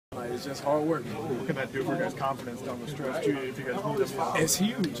it's just hard work. What can that do for guys' confidence down the stretch, too, if you guys need him? It's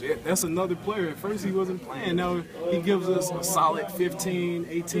huge. That's another player. At first he wasn't playing. Now he gives us a solid 15,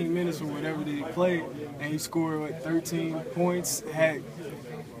 18 minutes or whatever that he played, and he scored like 13 points,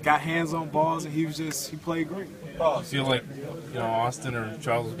 got hands on balls, and he played great. I feel like, Austin or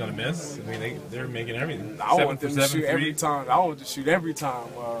Charles was going to miss. I mean, they're making everything. I want them to shoot every time. I want to shoot every time.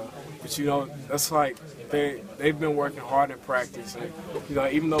 But, that's like they've been working hard in practice. And,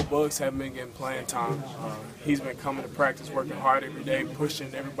 even though Bugs haven't been getting playing time, he's been coming to practice, working hard every day,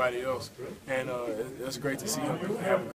 pushing everybody else. And it's great to see him have